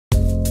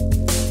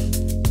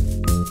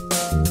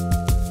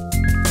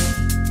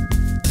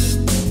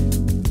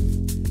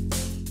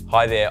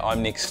Hi there,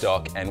 I'm Nick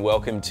Stock and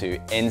welcome to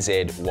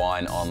NZ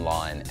Wine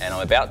Online, and I'm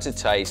about to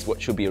taste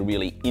what should be a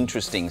really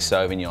interesting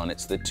Sauvignon.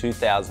 It's the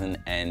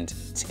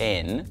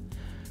 2010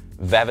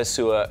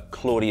 Vavasour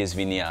Claudia's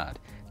vineyard.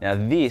 Now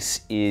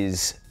this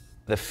is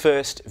the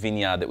first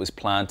vineyard that was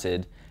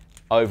planted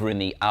over in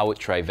the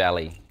Arbitre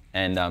Valley,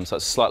 and so it's a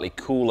slightly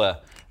cooler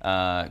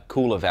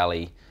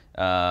valley,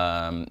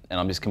 and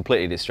I'm just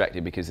completely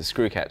distracted because the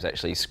screw cap's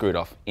actually screwed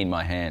off in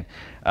my hand.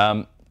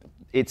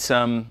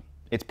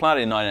 It's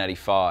planted in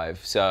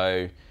 1985,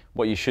 so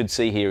what you should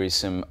see here is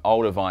some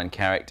older vine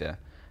character,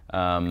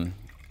 and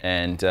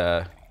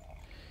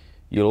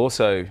you'll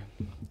also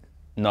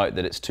note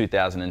that it's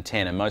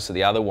 2010, and most of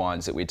the other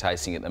wines that we're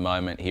tasting at the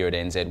moment here at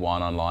NZ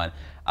Wine Online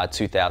are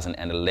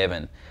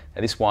 2011.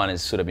 Now this wine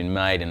has sort of been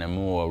made in a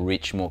more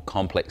rich, more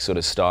complex sort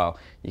of style.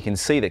 You can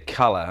see the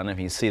colour, I don't know if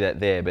you can see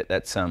that there, but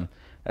that's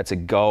a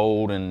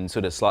gold and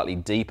sort of slightly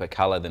deeper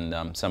colour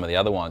than some of the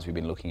other wines we've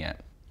been looking at.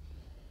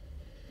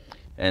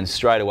 And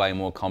straight away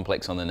more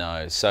complex on the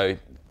nose. So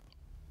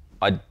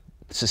I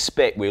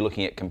suspect we're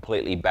looking at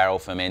completely barrel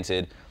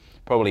fermented,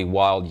 probably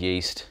wild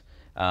yeast.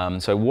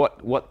 So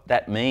what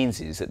that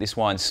means is that this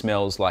wine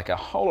smells like a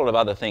whole lot of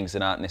other things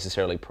that aren't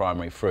necessarily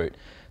primary fruit.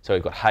 So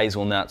we've got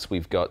hazelnuts,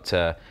 we've got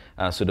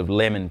sort of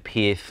lemon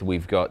pith,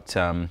 we've got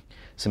some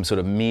sort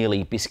of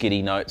mealy,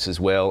 biscuity notes as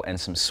well, and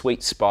some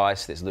sweet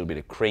spice. There's a little bit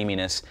of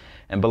creaminess.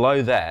 And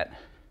below that,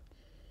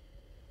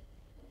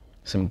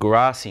 some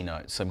grassy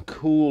notes, some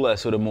cooler,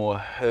 sort of more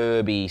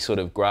herby, sort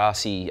of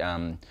grassy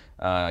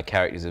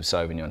characters of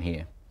Sauvignon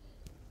here.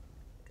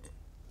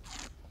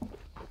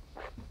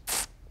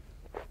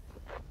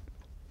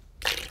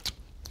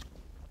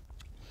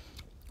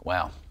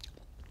 Wow.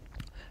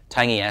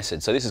 Tangy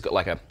acid. So this has got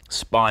like a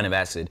spine of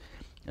acid,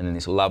 and then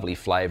this lovely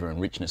flavour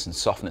and richness and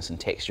softness and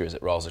texture as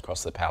it rolls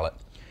across the palate.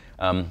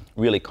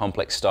 Really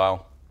complex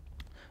style.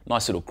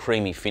 Nice little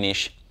creamy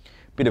finish.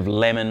 Bit of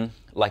lemon,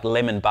 like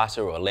lemon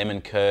butter or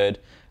lemon curd,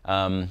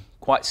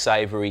 quite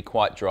savoury,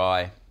 quite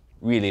dry,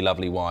 really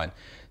lovely wine.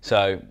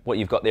 So what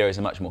you've got there is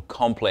a much more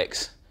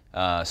complex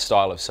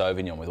style of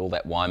Sauvignon with all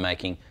that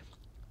winemaking.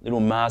 Little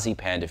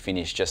marzipan to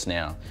finish just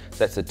now. So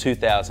that's the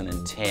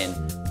 2010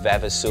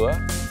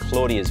 Vavasour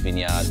Claudia's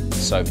Vineyard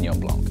Sauvignon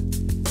Blanc.